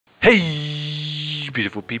Hey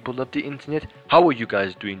beautiful people of the internet, how are you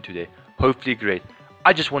guys doing today? Hopefully great.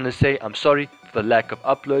 I just want to say I'm sorry for the lack of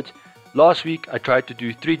uploads. Last week I tried to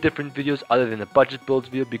do 3 different videos other than a budget builds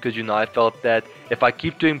video because I felt that if I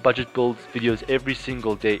keep doing budget builds videos every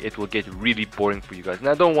single day it will get really boring for you guys and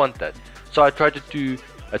I don't want that. So I tried to do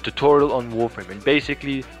a tutorial on Warframe and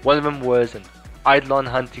basically one of them was an Eidolon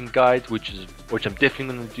hunting guide which I'm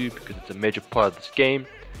definitely going to do because it's a major part of this game.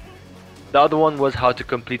 The other one was how to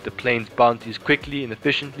complete the plains bounties quickly and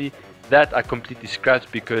efficiently. That I completely scrapped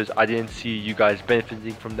because I didn't see you guys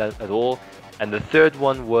benefiting from that at all. And the third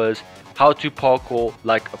one was how to parkour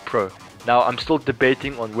like a pro. Now I'm still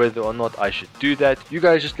debating on whether or not I should do that. You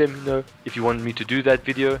guys just let me know if you want me to do that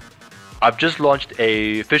video. I've just launched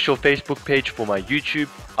a official Facebook page for my YouTube.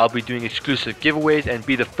 I'll be doing exclusive giveaways and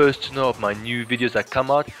be the first to know of my new videos that come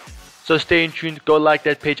out. So stay tuned, go like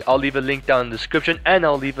that page, I'll leave a link down in the description and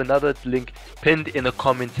I'll leave another link pinned in the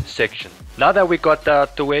comment section. Now that we got that out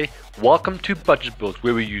of the way, welcome to budget builds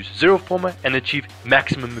where we use zero Forma and achieve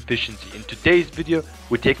maximum efficiency. In today's video,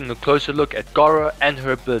 we're taking a closer look at Gara and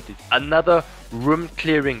her abilities, another room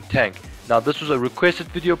clearing tank. Now this was a requested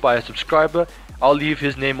video by a subscriber, I'll leave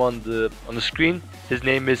his name on the screen, his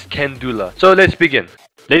name is Kendula. So let's begin.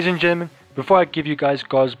 Ladies and gentlemen, before I give you guys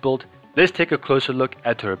Gara's build, let's take a closer look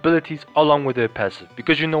at her abilities along with her passive,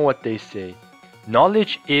 because you know what they say,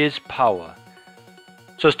 knowledge is power.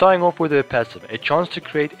 So starting off with her passive, a chance to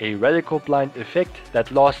create a radical blind effect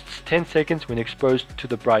that lasts 10 seconds when exposed to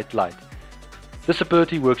the bright light. This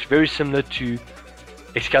ability works very similar to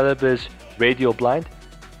Excalibur's radial blind,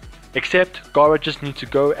 except Gara just needs to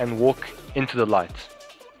go and walk into the light.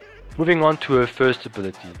 Moving on to her first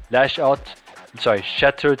ability,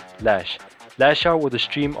 Shattered Lash. Lash out with a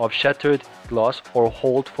stream of shattered glass or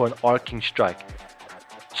hold for an arcing strike.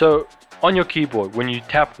 So on your keyboard, when you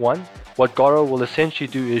tap 1, what Gara will essentially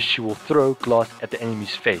do is she will throw glass at the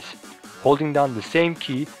enemy's face. Holding down the same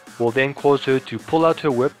key will then cause her to pull out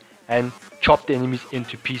her whip and chop the enemies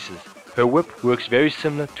into pieces. Her whip works very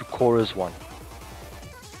similar to Korra's one.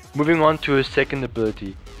 Moving on to her second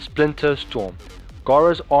ability, Splinter Storm.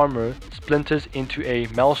 Gara's armor splinters into a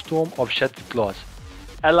maelstrom of shattered glass.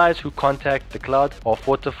 Allies who contact the cloud are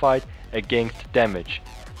fortified against damage.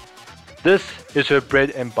 This is her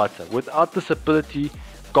bread and butter. Without this ability,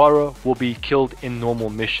 Gara will be killed in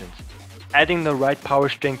normal missions. Adding the right power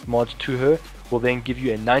strength mods to her will then give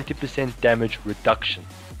you a 90% damage reduction.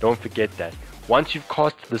 Don't forget that. Once you've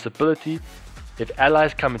cast this ability, if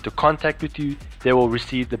allies come into contact with you, they will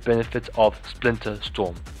receive the benefits of Splinter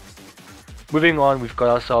Storm. Moving on, we've got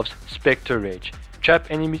ourselves Spectre Rage. Trap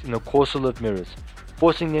enemies in a corset of mirrors,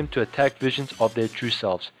 forcing them to attack visions of their true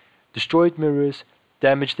selves. Destroyed mirrors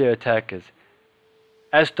damage their attackers,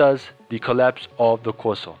 as does the collapse of the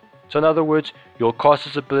corset. So in other words, you'll cast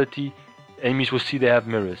this ability, enemies will see they have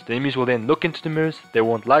mirrors. The enemies will then look into the mirrors, they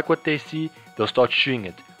won't like what they see, they'll start shooting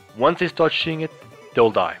it. Once they start shooting it, they'll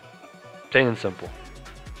die. Plain and simple.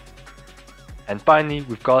 And finally,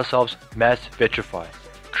 we've got ourselves Mass Vitrify.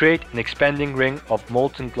 Create an expanding ring of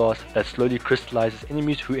molten glass that slowly crystallizes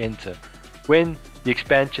enemies who enter. When the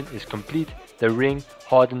expansion is complete, the ring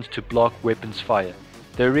hardens to block weapons fire.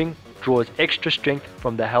 The ring draws extra strength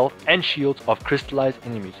from the health and shields of crystallized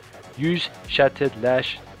enemies. Use Shattered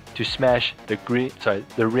Lash to smash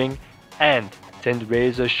the ring and send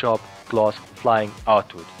razor sharp glass flying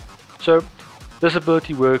outward. So this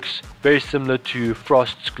ability works very similar to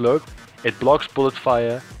Frost's Globe. It blocks bullet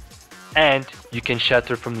fire and you can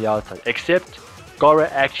shatter from the outside, except Gara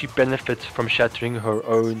actually benefits from shattering her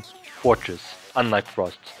own fortress, unlike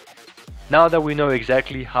Frost's. Now that we know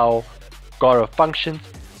exactly how Gara functions,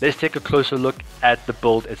 let's take a closer look at the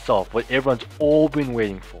build itself, what everyone's all been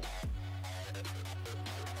waiting for.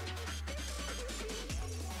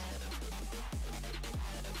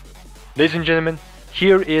 Ladies and gentlemen,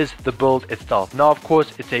 here is the build itself. Now of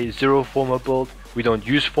course it's a zero Forma build. We don't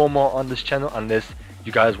use Forma on this channel unless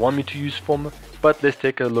you guys want me to use Forma, but let's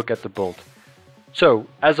take a look at the build. So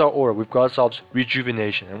as our aura, we've got ourselves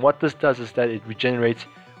Rejuvenation, and what this does is that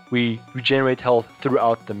we regenerate health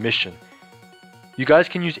throughout the mission. You guys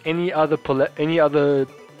can use any other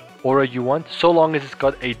aura you want, so long as it's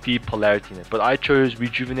got a deep polarity in it, but I chose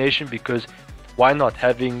Rejuvenation because why not?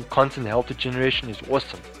 Having constant health regeneration is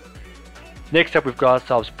awesome. Next up, we've got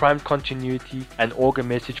ourselves Primed Continuity and Augur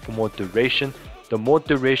Message for more duration. The more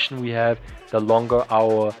duration we have, the longer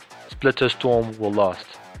our Splinter Storm will last.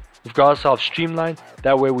 We've got ourselves Streamline,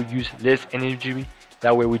 that way we use less energy,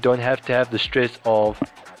 that way we don't have to have the stress of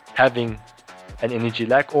having an energy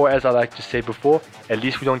lack, or as I like to say before, at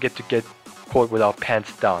least we don't get caught with our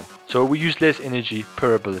pants down. So we use less energy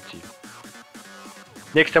per ability.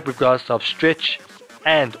 Next up we've got ourselves Stretch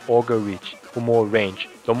and Auger Reach for more range.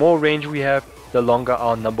 The more range we have, the longer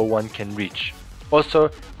our number 1 can reach.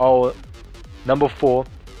 Also, our number 4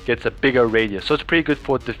 gets a bigger radius, so it's pretty good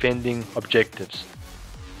for defending objectives.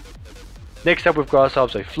 Next up we've got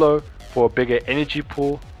ourselves a Flow for a bigger energy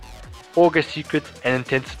pool, Auger Secret and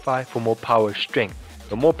Intensify for more power strength.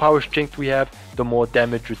 The more power strength we have, the more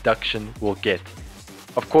damage reduction we'll get.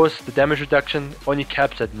 Of course, the damage reduction only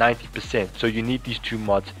caps at 90%, so you need these two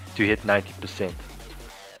mods to hit 90%.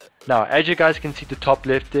 Now, as you guys can see the top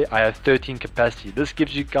left there, I have 13 capacity. This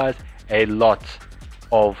gives you guys a lot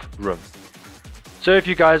of room. So if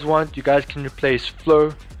you guys want, you guys can replace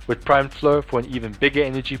Flow with Primed Flow for an even bigger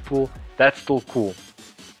energy pool. That's still cool.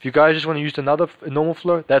 If you guys just want to use another normal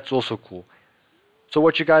Flow, that's also cool. So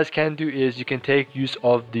what you guys can do is you can take use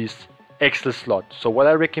of this extra slot. So what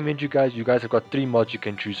I recommend you guys have got 3 mods you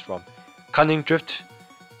can choose from. Cunning Drift.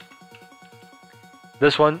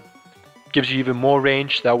 This one gives you even more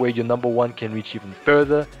range, that way your number 1 can reach even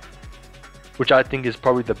further, which I think is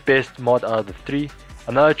probably the best mod out of the 3.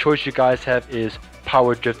 Another choice you guys have is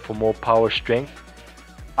Power Drift for more power strength.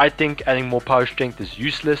 I think adding more power strength is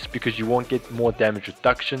useless because you won't get more damage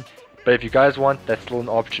reduction, but if you guys want, that's still an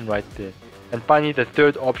option right there. And finally, the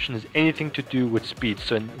third option is anything to do with speed.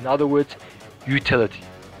 So in other words, utility.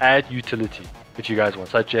 Add utility if you guys want,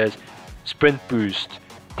 such as sprint boost,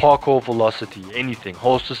 parkour velocity, anything,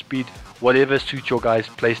 holster speed, whatever suits your guys'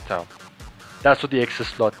 playstyle. That's what the extra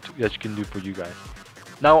slot that you can do for you guys.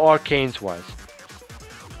 Now arcanes wise,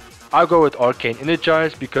 I'll go with Arcane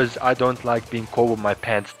Energize because I don't like being caught with my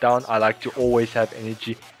pants down. I like to always have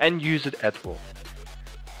energy and use it at will.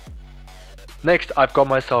 Next, I've got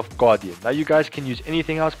myself Guardian. Now you guys can use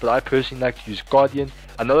anything else, but I personally like to use Guardian.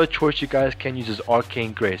 Another choice you guys can use is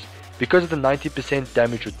Arcane Grace. Because of the 90%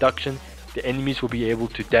 damage reduction, the enemies will be able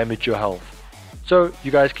to damage your health. So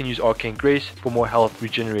you guys can use Arcane Grace for more health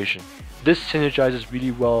regeneration. This synergizes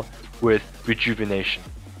really well with Rejuvenation.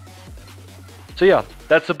 So yeah,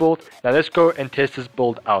 that's the build. Now let's go and test this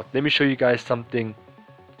build out. Let me show you guys something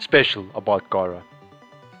special about Gara.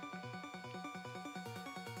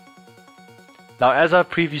 Now, as I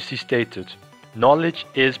previously stated, knowledge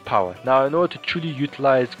is power. Now, in order to truly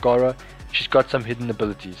utilize Gara, she's got some hidden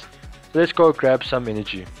abilities. So let's go grab some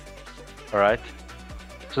energy. Alright.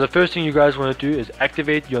 So the first thing you guys want to do is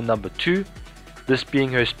activate your number 2, this being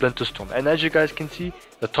her Splinter Storm. And as you guys can see,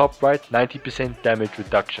 the top right, 90% damage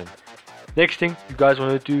reduction. Next thing you guys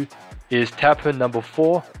want to do is tap her number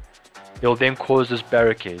 4. It'll then cause this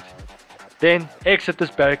barricade. Then exit this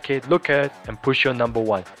barricade, look at it, and push your number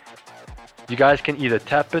 1. You guys can either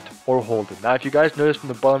tap it or hold it. Now if you guys notice from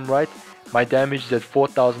the bottom right, my damage is at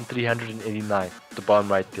 4,389, the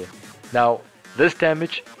bottom right there. Now this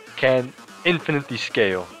damage can infinitely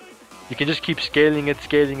scale. You can just keep scaling it,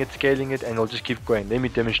 and it'll just keep going. Let me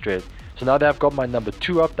demonstrate. So now that I've got my number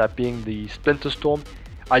 2 up, that being the Splinter Storm,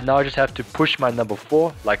 I now just have to push my number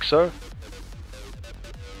 4 like so.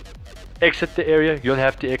 Exit the area. You don't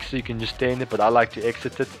have to exit, you can just stay in it, but I like to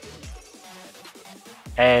exit it.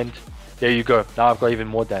 And there you go, now I've got even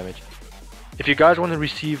more damage. If you guys want to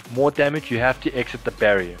receive more damage, you have to exit the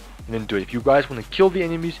barrier and then do it. If you guys want to kill the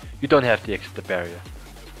enemies, you don't have to exit the barrier.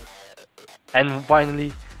 And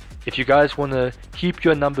finally, if you guys want to keep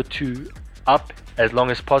your number 2 up as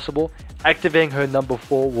long as possible, activating her number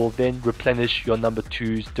 4 will then replenish your number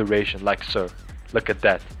 2's duration, like so. Look at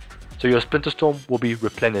that. So your Splinter Storm will be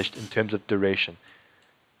replenished in terms of duration.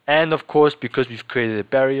 And of course, because we've created a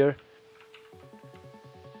barrier,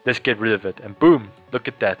 let's get rid of it, and boom, look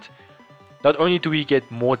at that. Not only do we get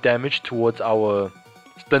more damage towards our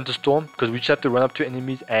Splinter Storm, because we just have to run up to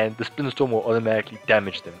enemies and the Splinter Storm will automatically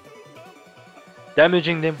damage them.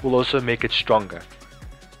 Damaging them will also make it stronger.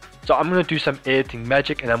 So I'm going to do some editing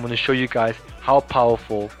magic and I'm going to show you guys how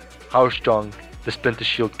powerful, how strong the Splinter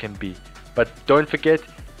Shield can be. But don't forget,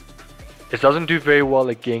 it doesn't do very well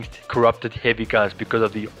against corrupted heavy guns because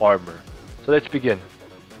of the armor. So let's begin.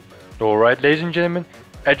 Alright ladies and gentlemen,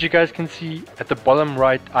 as you guys can see at the bottom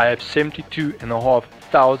right, I have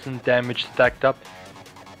 72,500 damage stacked up.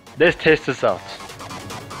 Let's test this out.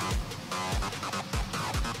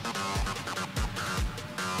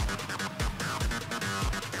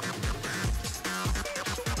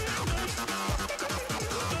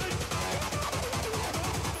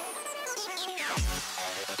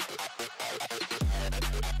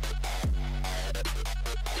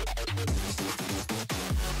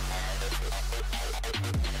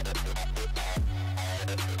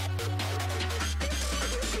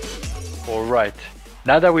 Alright,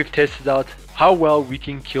 now that we've tested out how well we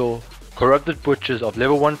can kill corrupted butchers of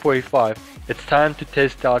level 145, it's time to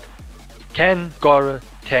test out Can Gara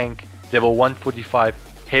tank level 145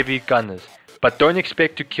 heavy gunners? But don't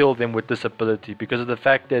expect to kill them with this ability, because of the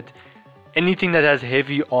fact that anything that has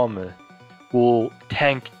heavy armor will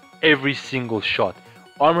tank every single shot.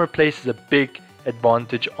 Armor places a big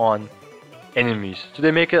advantage on enemies, so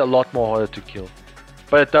they make it a lot more harder to kill.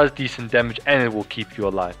 But it does decent damage and it will keep you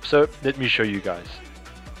alive. So let me show you guys.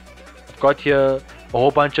 I've got here a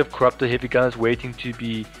whole bunch of corrupted heavy gunners waiting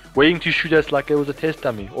to shoot us like it was a test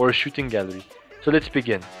dummy or a shooting gallery. So let's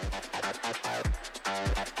begin.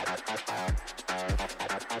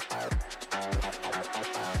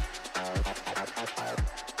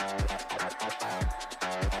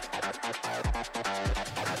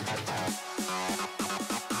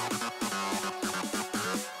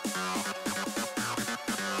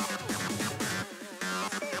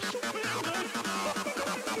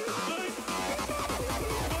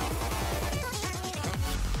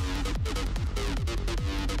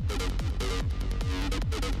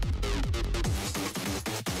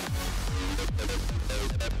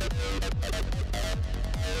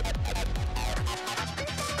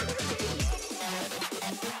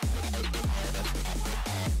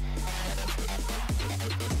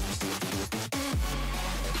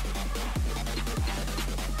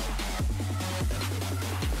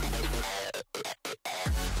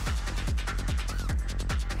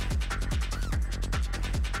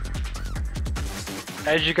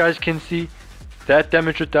 As you guys can see, that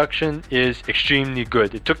damage reduction is extremely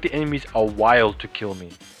good. It took the enemies a while to kill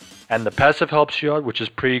me. And the passive helps you out, which is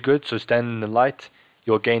pretty good, so stand in the light,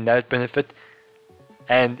 you'll gain that benefit.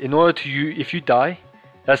 And in order to, if you die,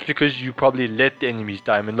 that's because you probably let the enemies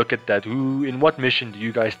die. I mean, look at that. In what mission do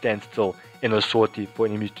you guys stand still in a sortie for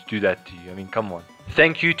enemies to do that to you? I mean, come on.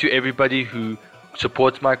 Thank you to everybody who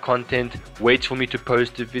supports my content, waits for me to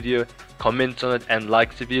post a video, comments on it, and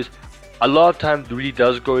likes the videos. A lot of time really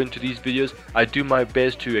does go into these videos. I do my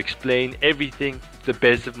best to explain everything to the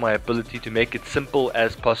best of my ability to make it simple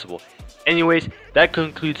as possible. Anyways, that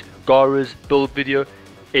concludes Gara's build video.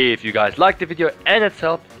 If you guys liked the video and it's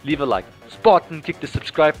helped, leave a like. Spot and click the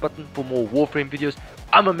subscribe button for more Warframe videos.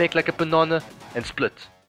 I'ma make like a banana and split.